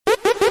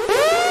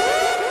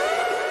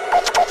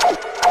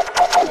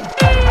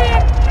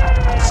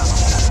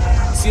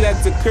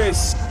Selecta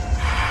Chris.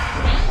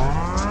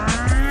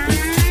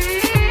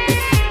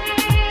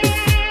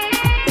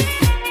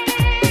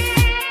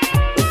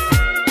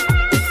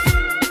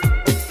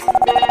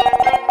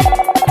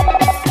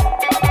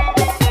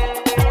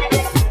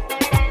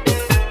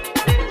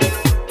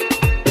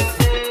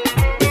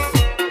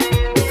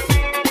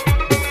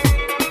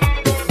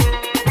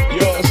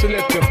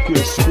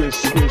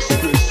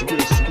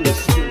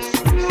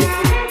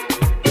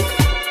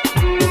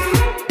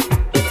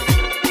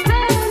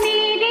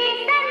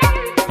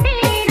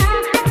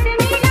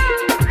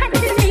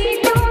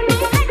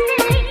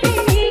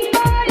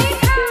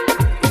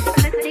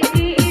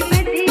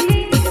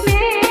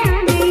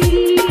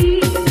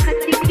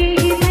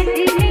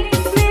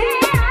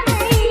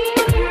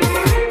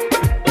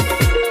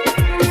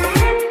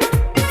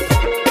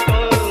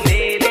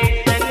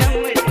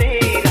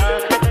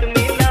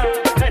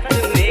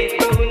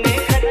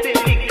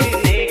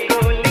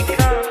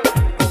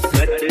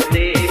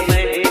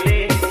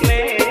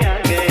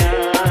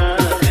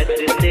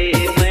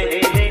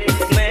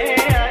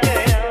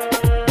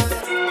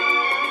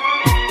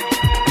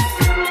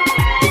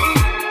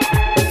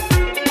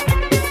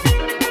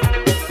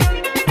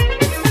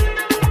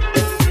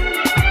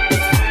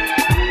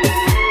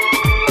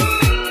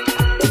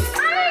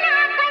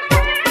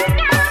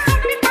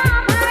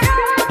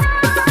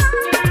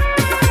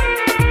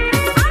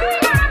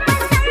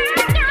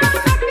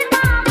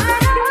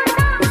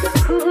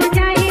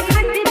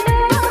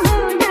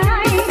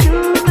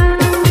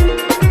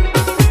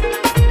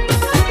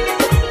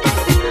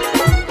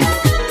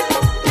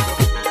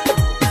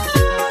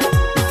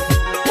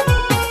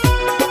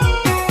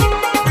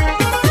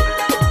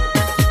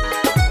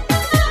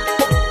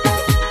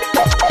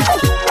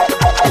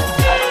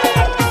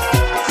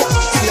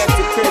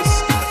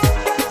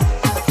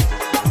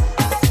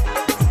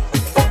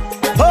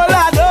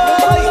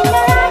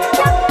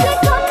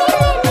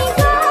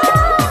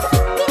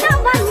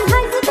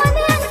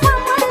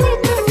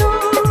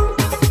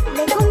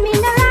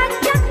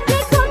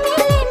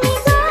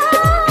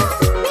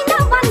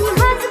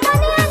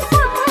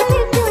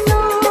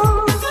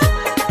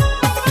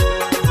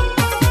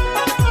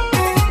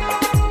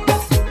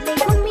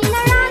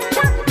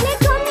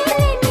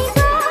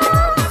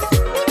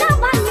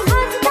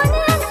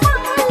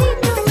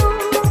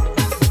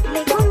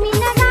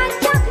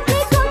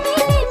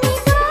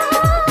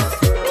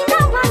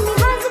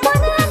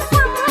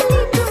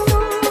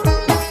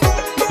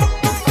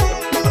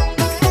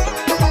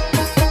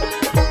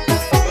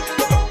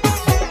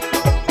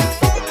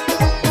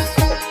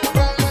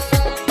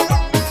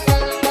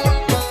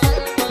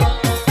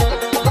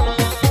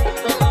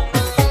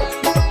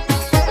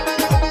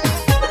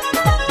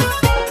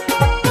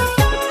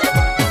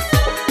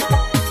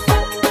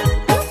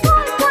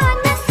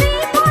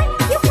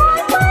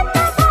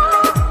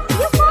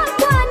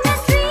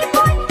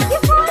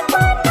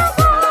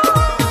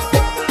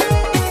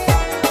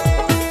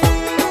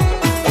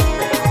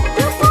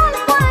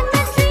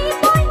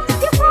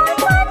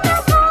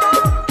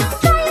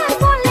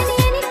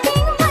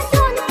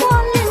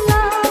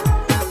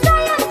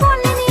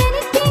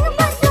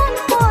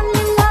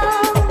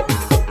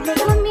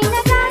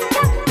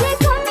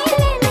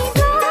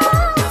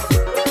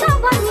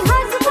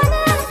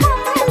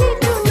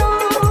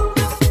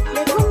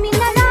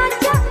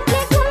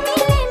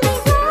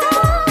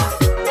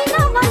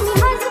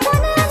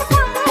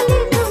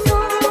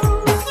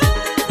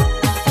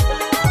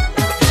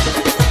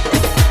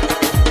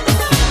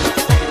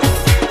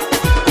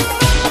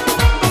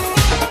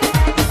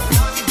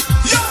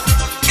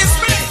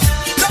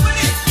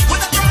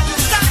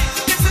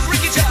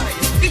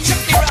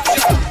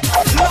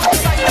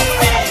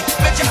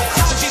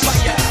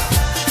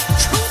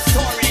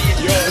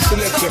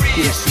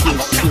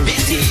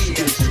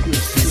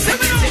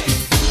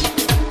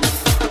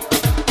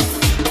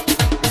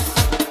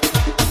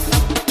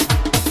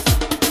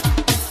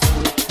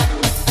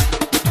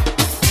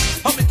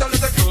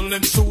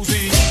 named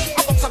Susie.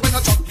 I bumps up in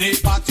a Chutney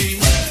party.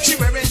 She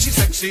wearing she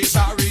sexy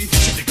sari.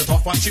 She take it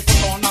off and she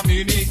put on a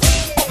mini.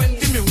 But when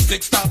the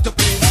music start to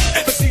play,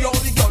 ever see all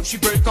the girls she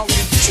break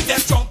away. She then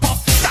jump up,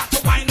 start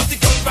to wind up the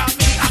girls around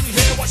me, and you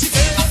hear what she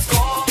say.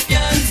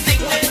 Scorpions,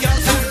 sting when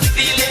girls are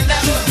feeling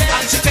that way.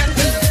 And she tell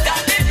me,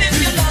 darling, if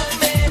you love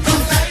me,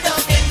 come right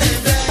up in the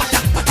bed.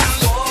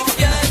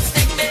 Scorpions,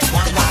 sting me,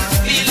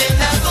 feeling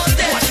that good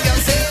day. What you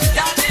gonna say?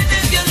 Darling,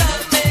 if you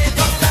love me,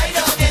 come right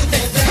up in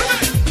the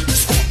bed.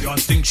 Scorpion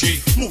sting she,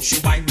 move she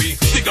wine me.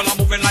 The girl are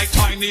moving like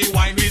tiny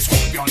whiny.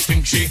 Scorpion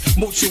sting she,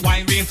 move she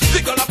wine me.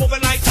 The girl are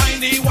moving like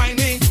tiny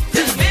whiny.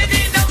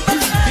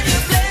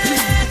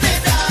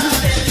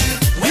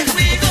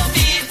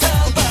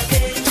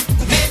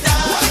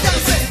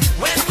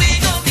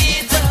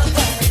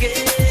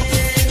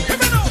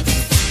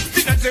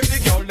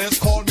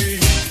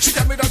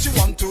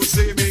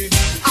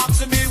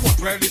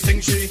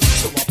 She,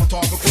 so I put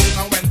on the clothes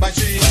and went by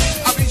she.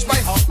 I reached my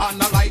house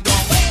and I lie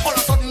down. All of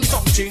a sudden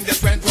something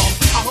just went wrong.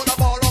 I heard a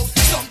ball out,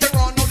 something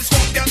wrong. Now the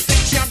scorpion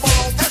sting she and ball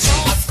out pressure.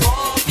 A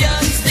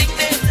scorpion sting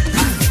me,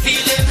 I'm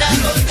feeling that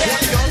good day.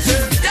 What you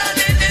say?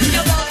 Darling, if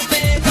you love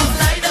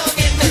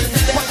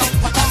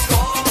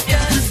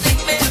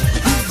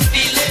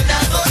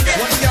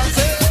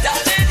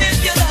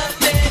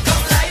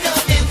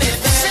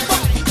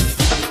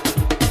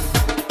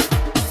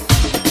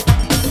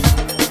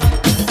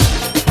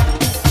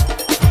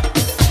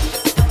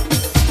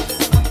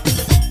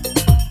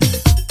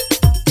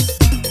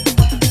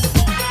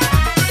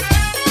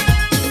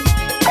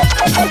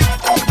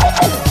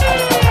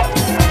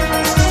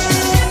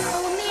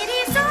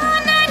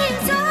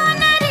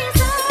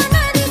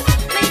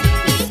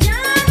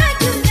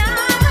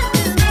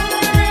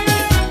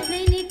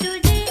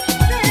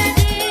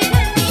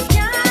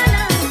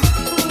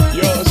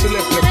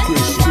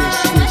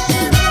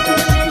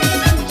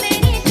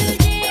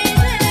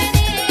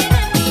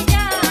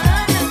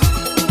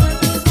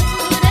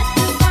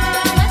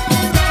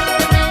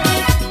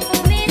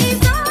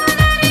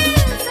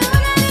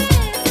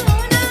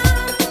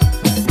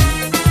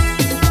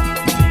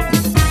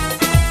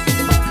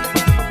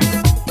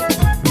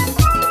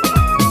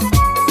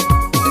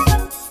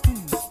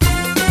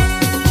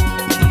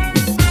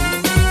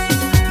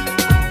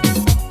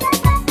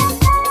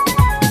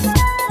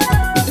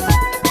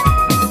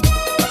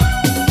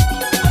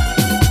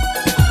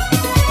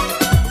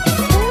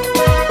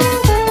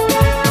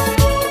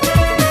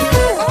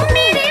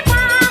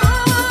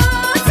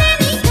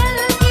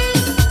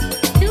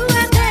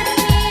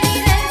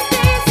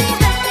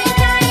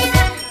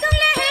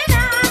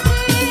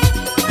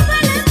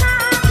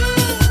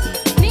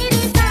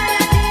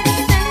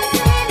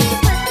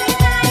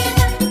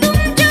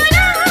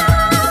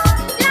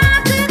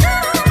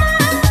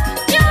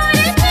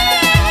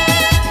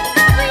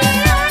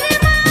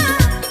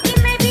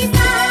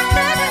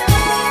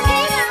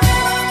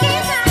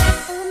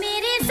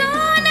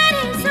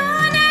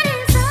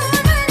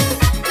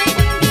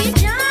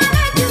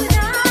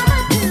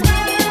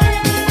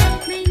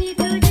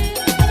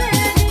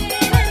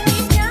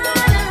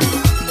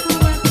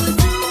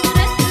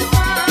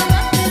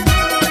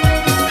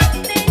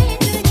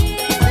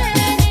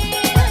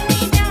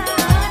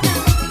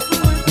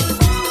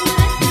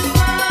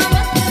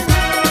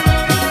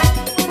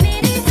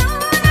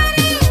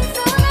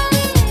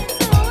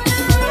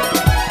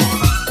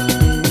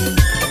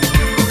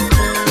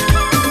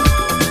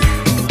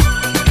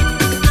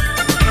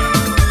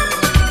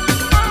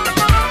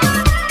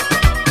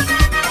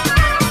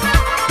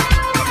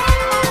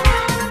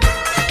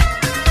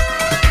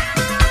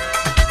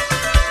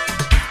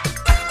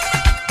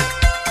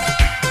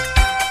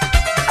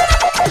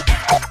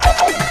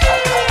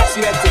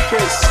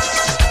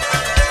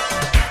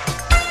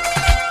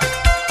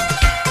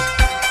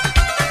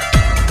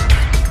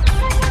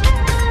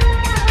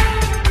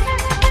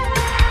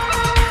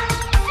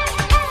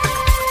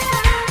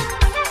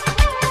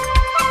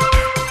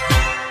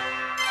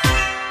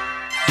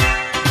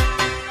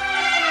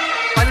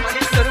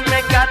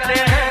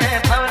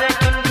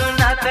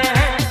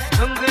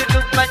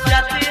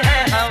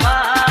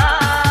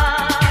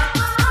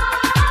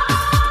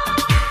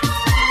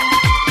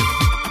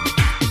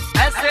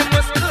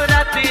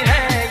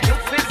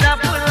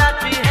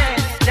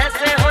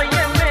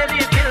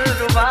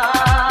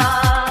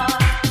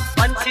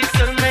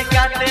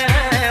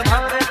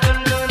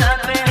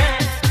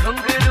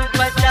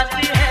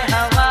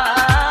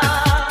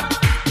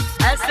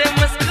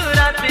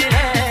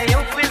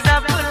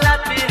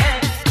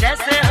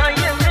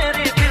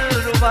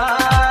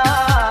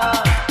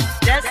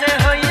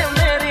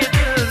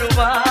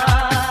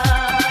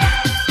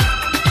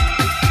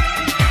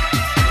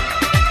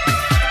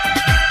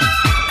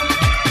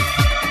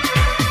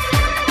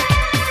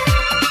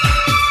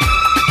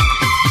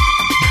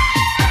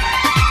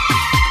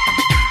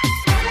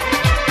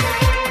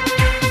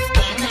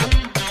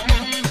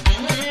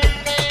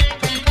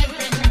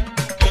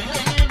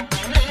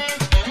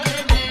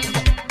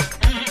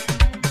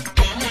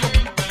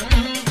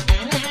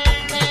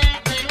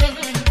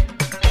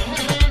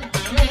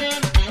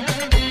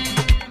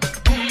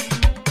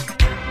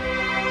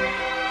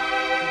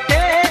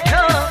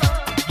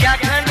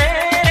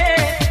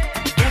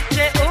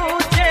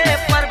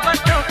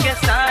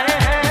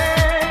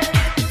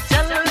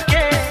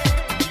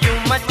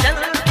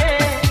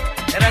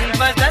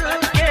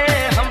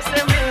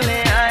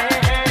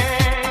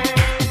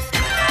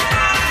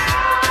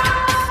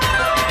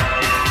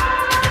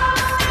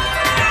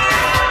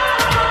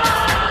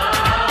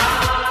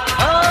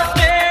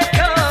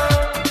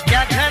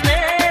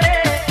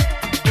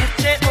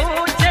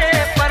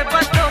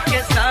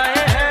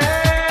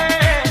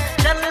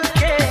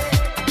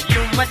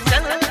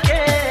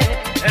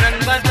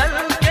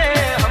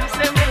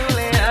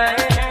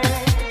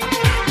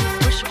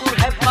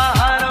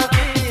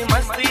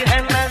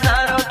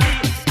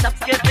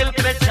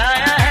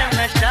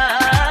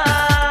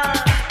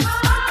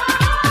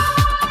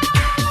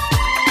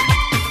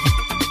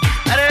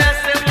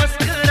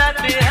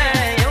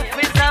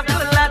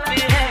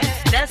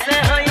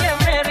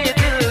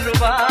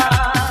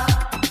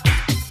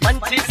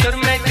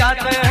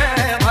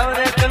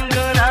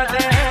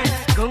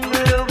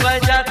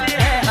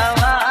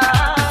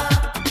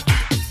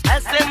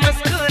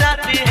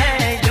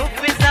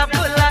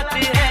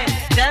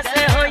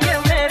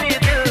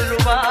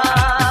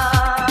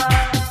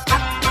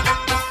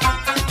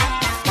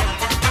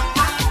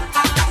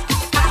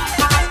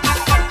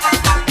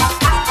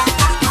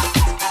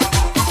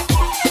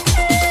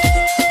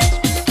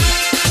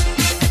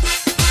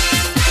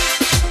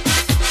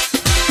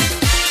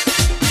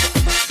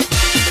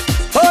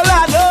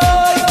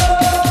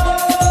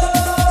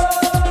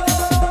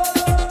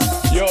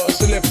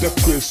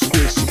Selecta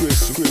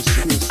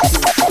Chris.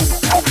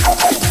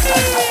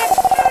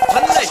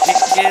 भले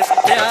के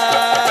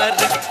प्यार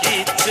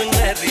की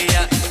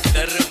चुनरिया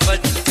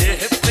दरवाजे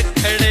पे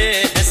खड़े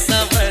हैं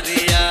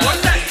सवरिया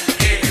भले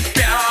के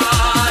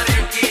प्यार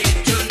की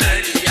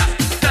चुनरिया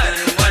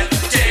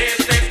दरवाजे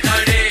पे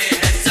खड़े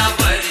हैं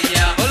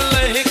सवरिया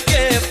भले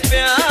के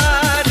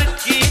प्यार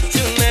की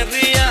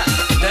चुनरिया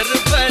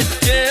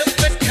दरवाजे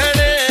पे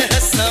खड़े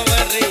हैं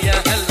सवरिया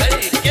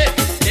भले के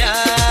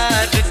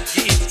प्यार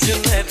की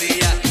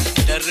चुनरिया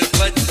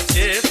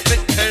दरवाजे पे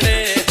खड़े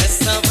हैं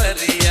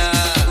सवरिया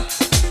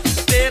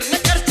देर न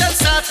कर चल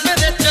साथ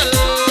मेरे चल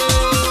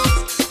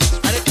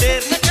अरे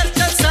देर न कर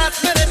चल साथ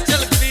मेरे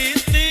चल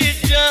बीती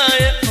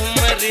जाए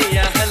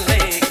उमरिया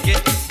लेके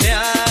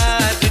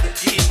प्यार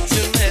की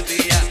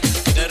चुनरिया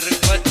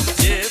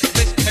दरवाजे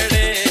पे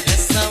खड़े हैं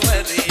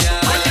सवरिया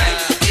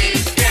लेके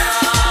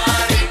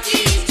प्यार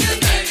की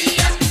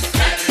चुनरिया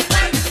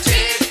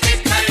दरवाजे पे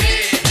खड़े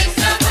हैं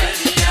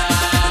सवरिया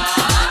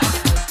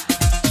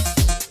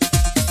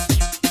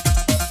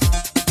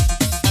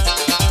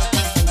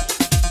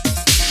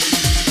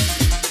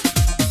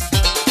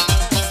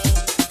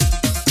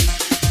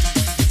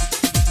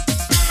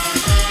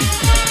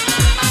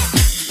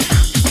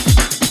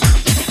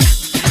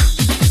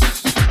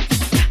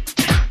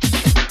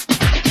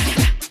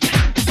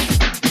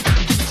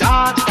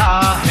जाता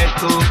है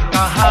तू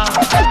कहाँ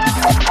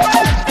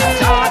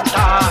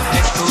जाता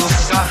है तू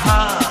कहाँ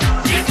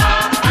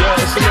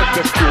Yeah,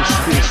 Selecta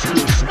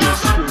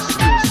Chris.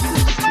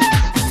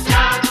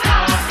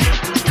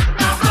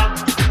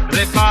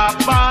 रे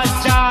पापा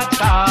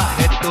जाता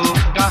है तू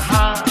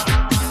कहाँ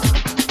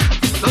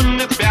सुन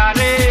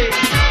प्यारे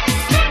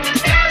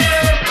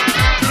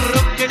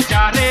रुक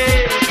जा रे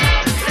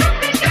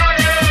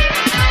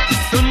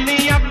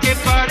दुनिया के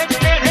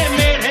पड़ते हैं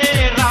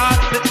मेरे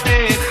रास्ते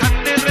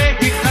खतरे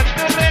ही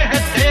खतरे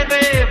हैं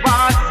तेरे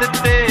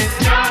वास्ते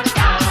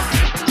जाता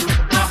है तू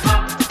कहाँ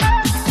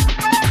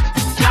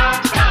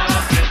जाता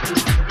है तू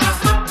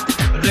कहाँ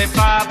रे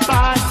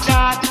पापा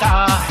जाता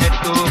है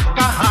तू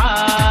कहाँ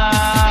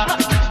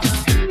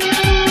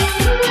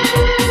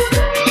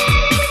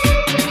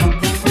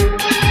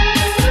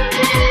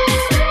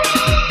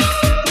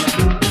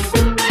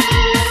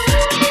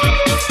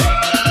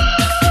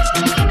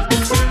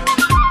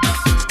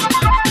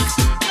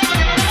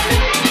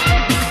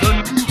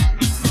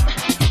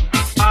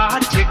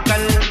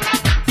आजकल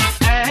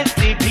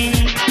ऐसी भी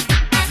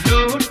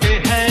लूट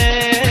है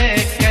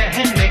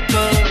कहने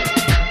को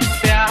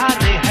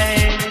प्यार है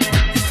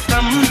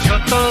समझो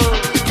तो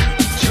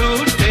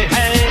झूठ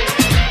है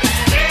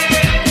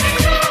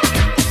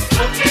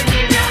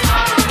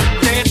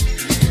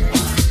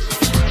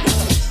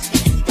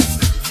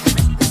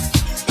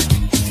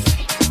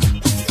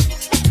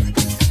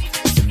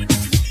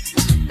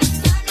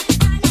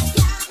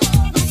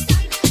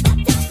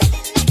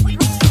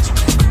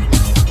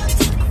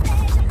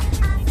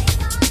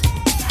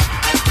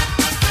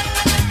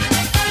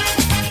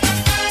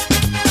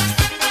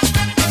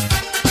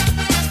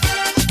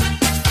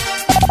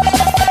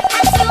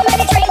Too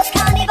many drinks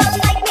can't even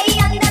like me,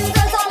 and them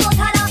girls almost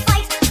had a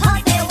fight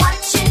 'cause they're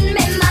watching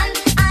me, man,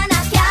 and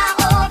I can't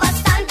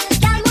overstand.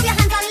 Can't move your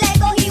hands and let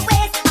go his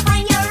waist. I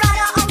find you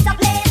rather out of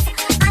place,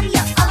 and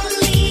you're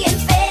ugly in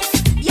face.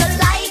 You're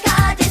like a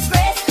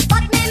disgrace.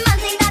 But me man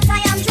think that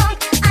I am drunk,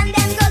 and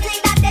them girls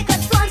think that they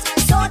could front.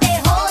 So they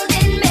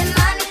holding me,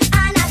 man,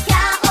 and I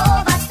can't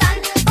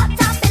overstand. But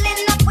I'm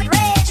filling up with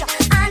rage,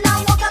 and I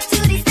walk up to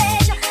the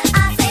stage.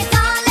 I say,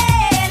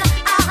 darling,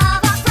 I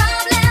have a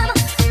problem.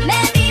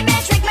 Maybe me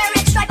trick me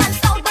rich stripe and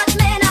stout, but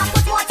me not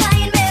put water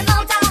in me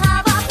mouth. I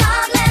have a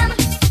problem.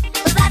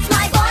 That's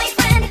my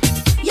boyfriend.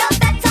 You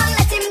better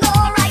let him go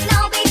right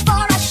now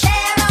before I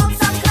share out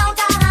some clout.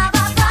 I have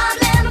a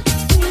problem.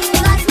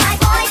 That's my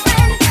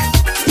boyfriend.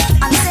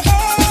 I'm sick.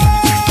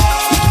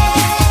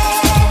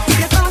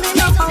 You're calling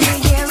up on me,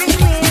 hearing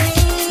me.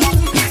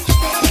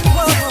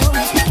 Whoa.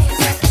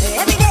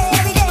 Every day,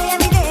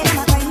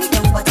 gonna bring me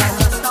down, but I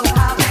just don't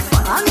have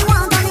fun. All me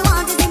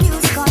want is the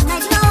music all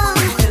night long.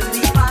 Till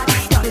the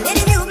party done. Let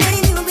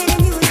the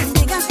music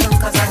big and strong,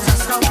 'cause I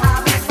just don't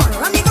have fun.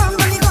 Run me gun,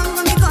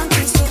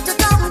 please straight to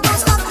town. Don't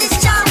stop this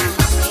jam.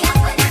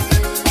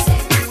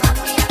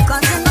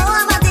 'Cause you know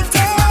I'm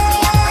addicted.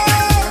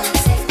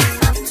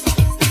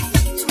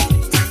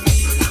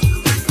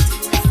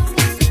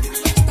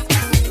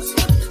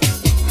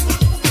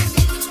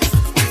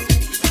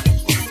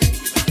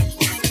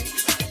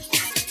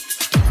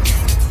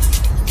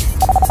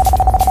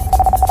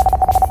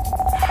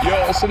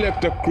 Yeah,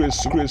 Selecta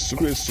Chris.